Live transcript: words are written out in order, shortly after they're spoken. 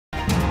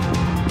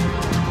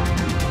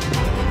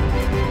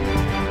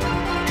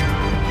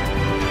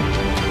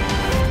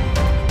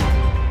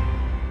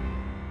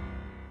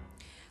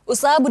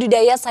Usaha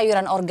budidaya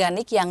sayuran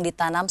organik yang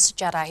ditanam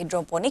secara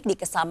hidroponik di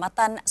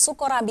Kecamatan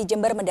Sukorambi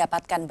Jember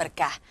mendapatkan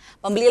berkah.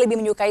 Pembeli lebih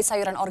menyukai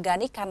sayuran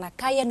organik karena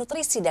kaya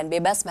nutrisi dan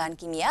bebas bahan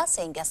kimia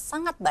sehingga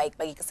sangat baik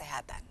bagi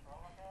kesehatan.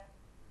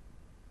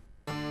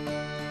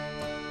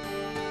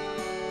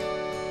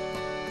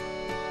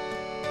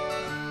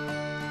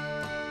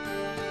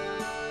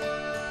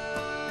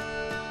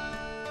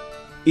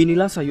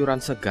 Inilah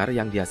sayuran segar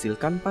yang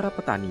dihasilkan para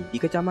petani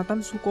di Kecamatan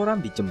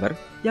Sukorambi Jember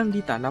yang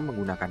ditanam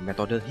menggunakan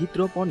metode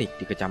hidroponik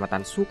di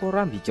Kecamatan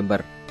Sukorambi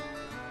Jember.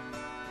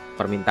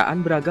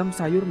 Permintaan beragam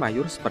sayur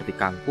mayur seperti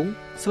kangkung,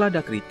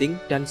 selada keriting,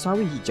 dan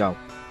sawi hijau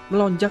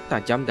melonjak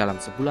tajam dalam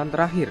sebulan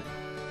terakhir.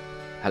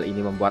 Hal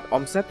ini membuat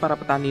omset para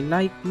petani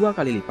naik 2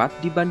 kali lipat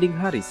dibanding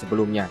hari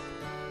sebelumnya.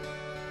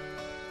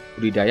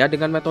 Budidaya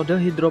dengan metode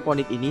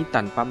hidroponik ini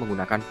tanpa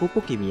menggunakan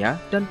pupuk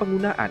kimia dan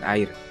penggunaan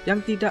air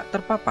yang tidak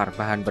terpapar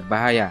bahan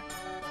berbahaya.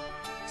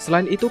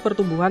 Selain itu,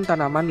 pertumbuhan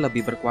tanaman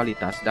lebih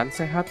berkualitas dan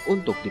sehat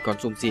untuk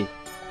dikonsumsi.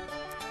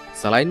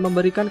 Selain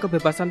memberikan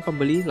kebebasan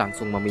pembeli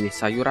langsung memilih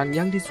sayuran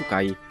yang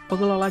disukai,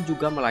 pengelola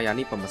juga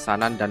melayani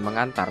pemesanan dan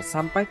mengantar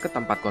sampai ke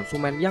tempat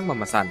konsumen yang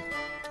memesan.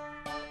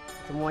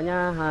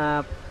 Semuanya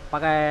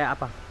pakai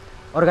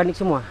organik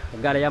semua,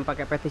 nggak ada yang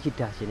pakai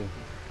pestisida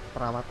sini.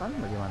 Perawatan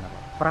bagaimana,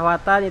 Pak?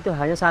 Perawatan itu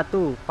hanya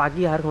satu,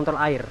 pagi harus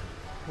kontrol air,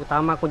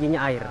 utama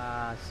kuncinya air.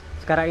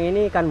 Sekarang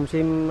ini kan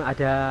musim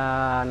ada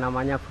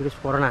namanya virus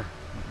corona.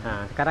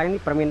 Nah, sekarang ini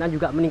permintaan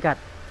juga meningkat.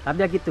 Tapi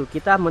ya gitu,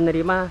 kita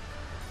menerima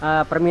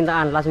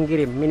permintaan langsung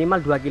kirim,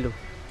 minimal 2 kilo.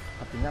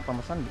 Artinya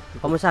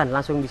Pemesan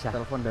langsung bisa.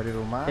 Telepon dari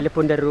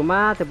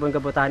rumah, telepon ke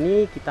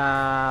petani, kita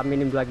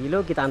minim 2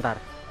 kilo, kita antar.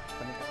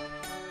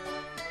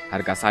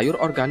 Harga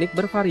sayur organik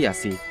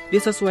bervariasi,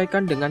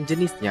 disesuaikan dengan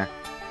jenisnya.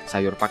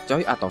 Sayur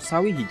pakcoi atau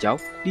sawi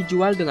hijau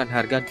dijual dengan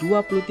harga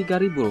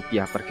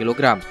Rp23.000 per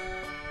kilogram,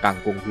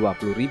 kangkung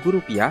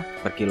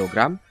Rp20.000 per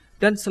kilogram,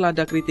 dan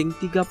selada keriting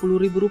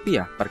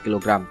Rp30.000 per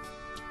kilogram.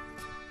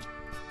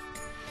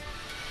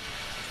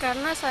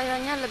 Karena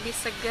sayurnya lebih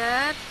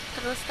segar,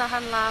 terus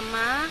tahan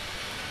lama,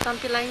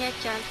 tampilannya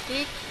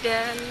cantik,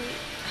 dan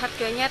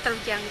harganya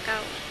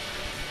terjangkau.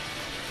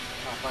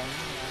 apa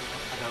ini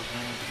ada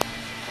hubungannya dengan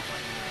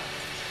merebaknya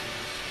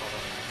virus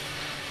corona?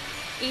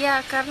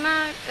 Iya,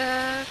 karena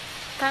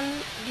kan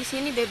di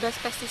sini bebas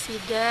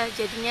pestisida,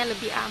 jadinya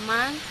lebih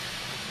aman,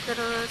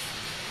 terus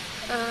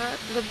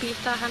lebih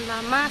tahan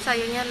lama,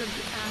 sayurnya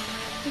lebih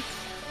aman.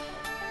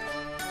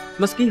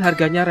 Meski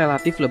harganya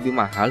relatif lebih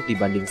mahal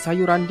dibanding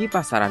sayuran di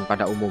pasaran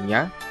pada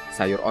umumnya,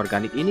 sayur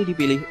organik ini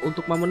dipilih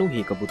untuk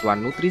memenuhi kebutuhan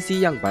nutrisi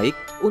yang baik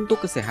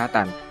untuk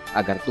kesehatan,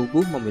 agar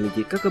tubuh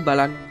memiliki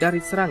kekebalan dari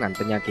serangan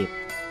penyakit.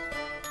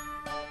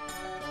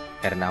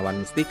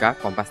 Hernawan Mustika,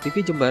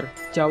 KompasTV Jember,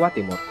 Jawa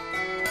Timur.